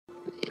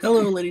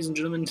Hello ladies and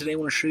gentlemen, today I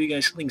want to show you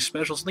guys something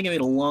special, something I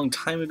made a long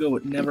time ago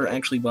but never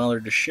actually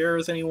bothered to share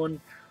with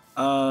anyone.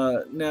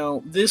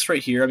 Now this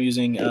right here, I'm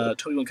using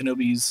Obi-Wan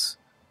Kenobi's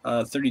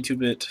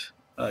 32-bit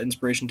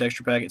inspiration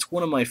texture pack. It's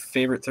one of my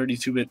favorite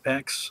 32-bit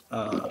packs.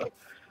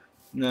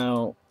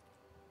 Now,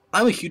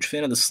 I'm a huge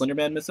fan of the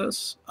Slenderman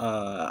mythos.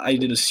 I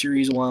did a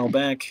series a while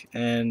back,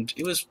 and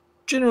it was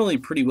generally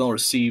pretty well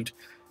received.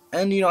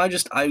 And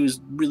I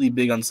was really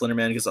big on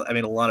Slenderman because I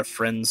made a lot of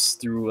friends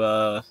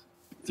through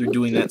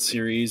doing that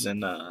series, and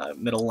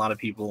met a lot of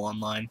people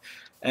online.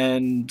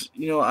 And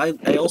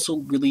I also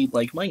really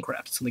like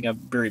Minecraft. It's something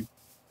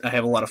I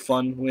have a lot of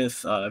fun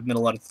with. I've met a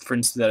lot of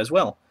friends through that as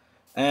well.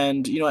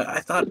 And I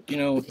thought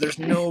there's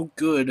no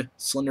good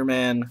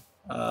Slenderman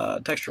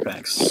texture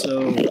packs.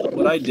 So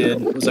what I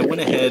did was I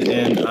went ahead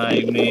and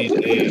I made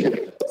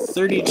a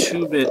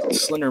 32-bit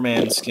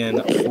Slenderman skin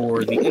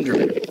for the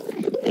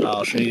Endermen.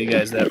 I'll show you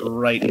guys that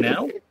right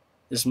now.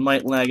 This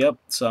might lag up,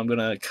 so I'm going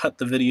to cut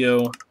the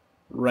video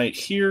right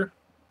here.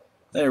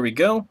 There we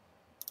go.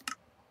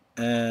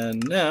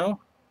 And now,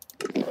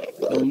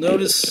 you'll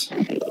notice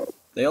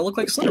they all look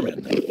like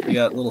Slenderman. They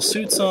got little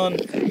suits on.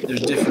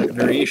 There's different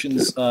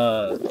variations. They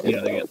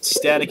got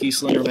staticky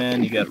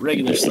Slenderman, you got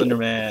regular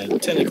Slenderman,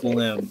 tentacle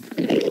limb,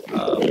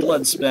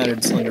 blood spattered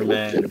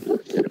Slenderman.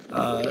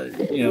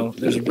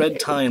 There's red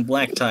tie and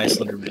black tie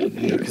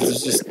Slenderman. Because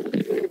there's just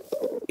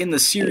in the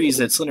series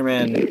that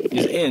Slenderman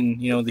is in,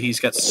 he's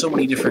got so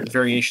many different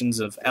variations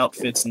of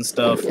outfits and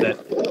stuff that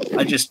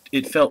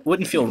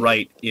wouldn't feel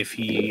right if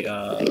he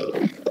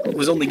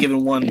was only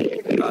given one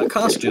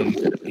costume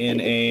in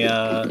a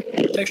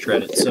texture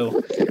edit.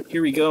 So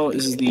here we go.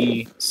 This is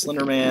the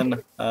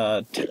Slenderman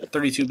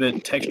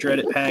 32-bit texture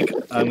edit pack.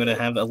 I'm going to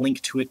have a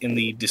link to it in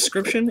the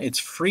description. It's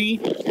free,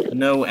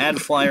 no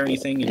ad fly or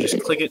anything. You just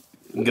click it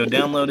and go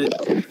download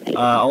it.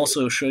 I'll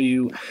also show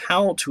you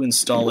how to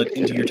install it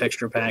into your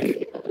texture pack.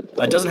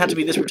 It doesn't have to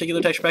be this particular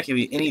texture pack. It can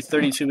be any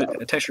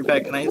 32-bit texture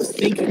pack, and I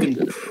think you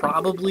can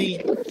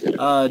probably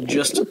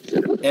just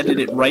edit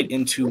it right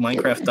into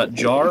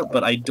Minecraft.jar,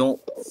 but I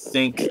don't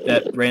think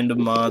that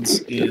random mods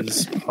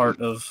is part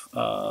of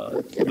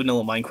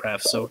vanilla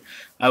Minecraft, so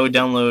I would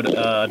download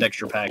a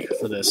texture pack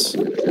for this.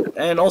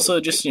 And also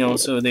just,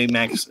 so they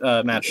match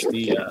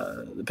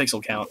the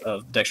pixel count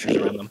of textures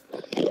around them.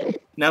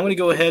 Now I'm going to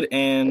go ahead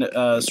and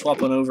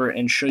swap on over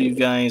and show you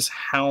guys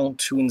how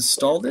to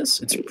install this.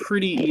 It's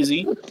pretty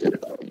easy.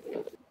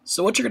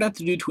 So what you're going to have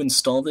to do to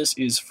install this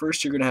is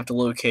first you're going to have to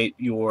locate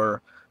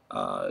your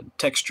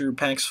texture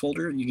packs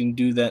folder. You can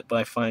do that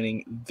by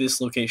finding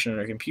this location on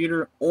your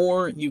computer,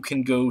 or you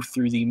can go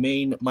through the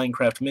main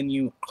Minecraft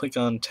menu, click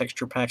on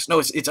texture packs. No,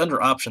 it's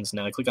under options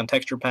now. Click on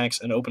texture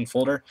packs and open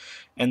folder,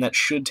 and that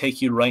should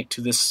take you right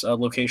to this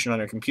location on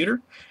your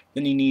computer.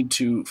 Then you need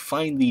to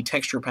find the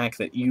texture pack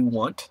that you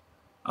want.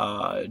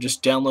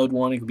 Just download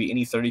one. It could be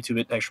any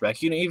 32-bit texture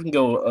pack. You can even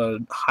go a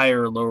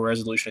higher or lower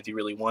resolution if you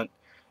really want.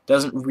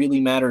 Doesn't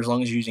really matter as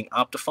long as you're using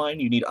Optifine.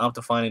 You need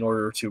Optifine in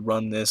order to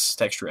run this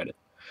texture edit.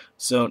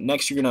 So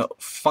next you're going to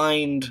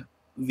find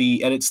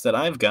the edits that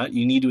I've got.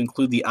 You need to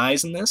include the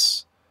eyes in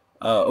this.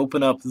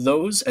 Open up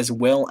those as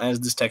well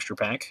as this texture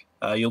pack.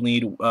 You'll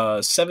need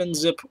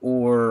 7-zip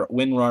or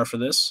WinRAR for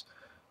this.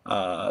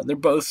 They're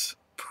both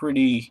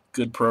pretty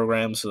good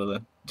programs, so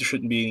there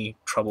shouldn't be any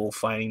trouble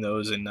finding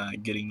those and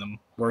getting them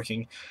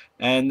working.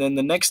 And then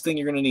the next thing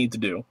you're going to need to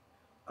do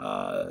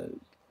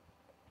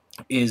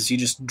is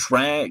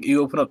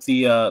you open up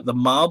the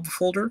mob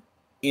folder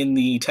in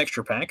the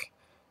texture pack,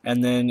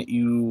 and then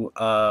you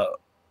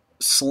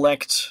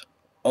select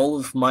all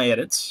of my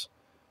edits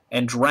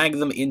and drag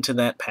them into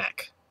that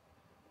pack.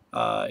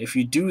 If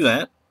you do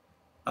that,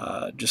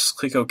 just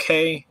click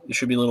OK. There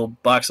should be a little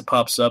box that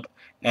pops up,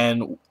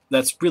 and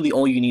that's really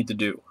all you need to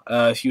do.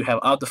 If you have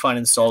Optifine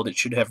installed, it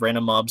should have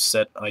random mobs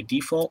set by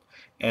default,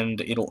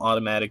 and it'll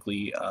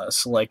automatically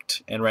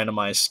select and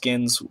randomize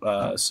skins,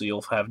 so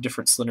you'll have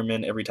different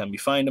Slendermen every time you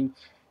find them.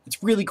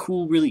 It's really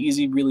cool, really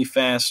easy, really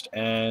fast,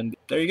 and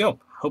there you go.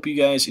 Hope you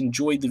guys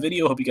enjoyed the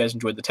video. Hope you guys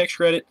enjoyed the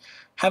texture edit.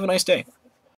 Have a nice day.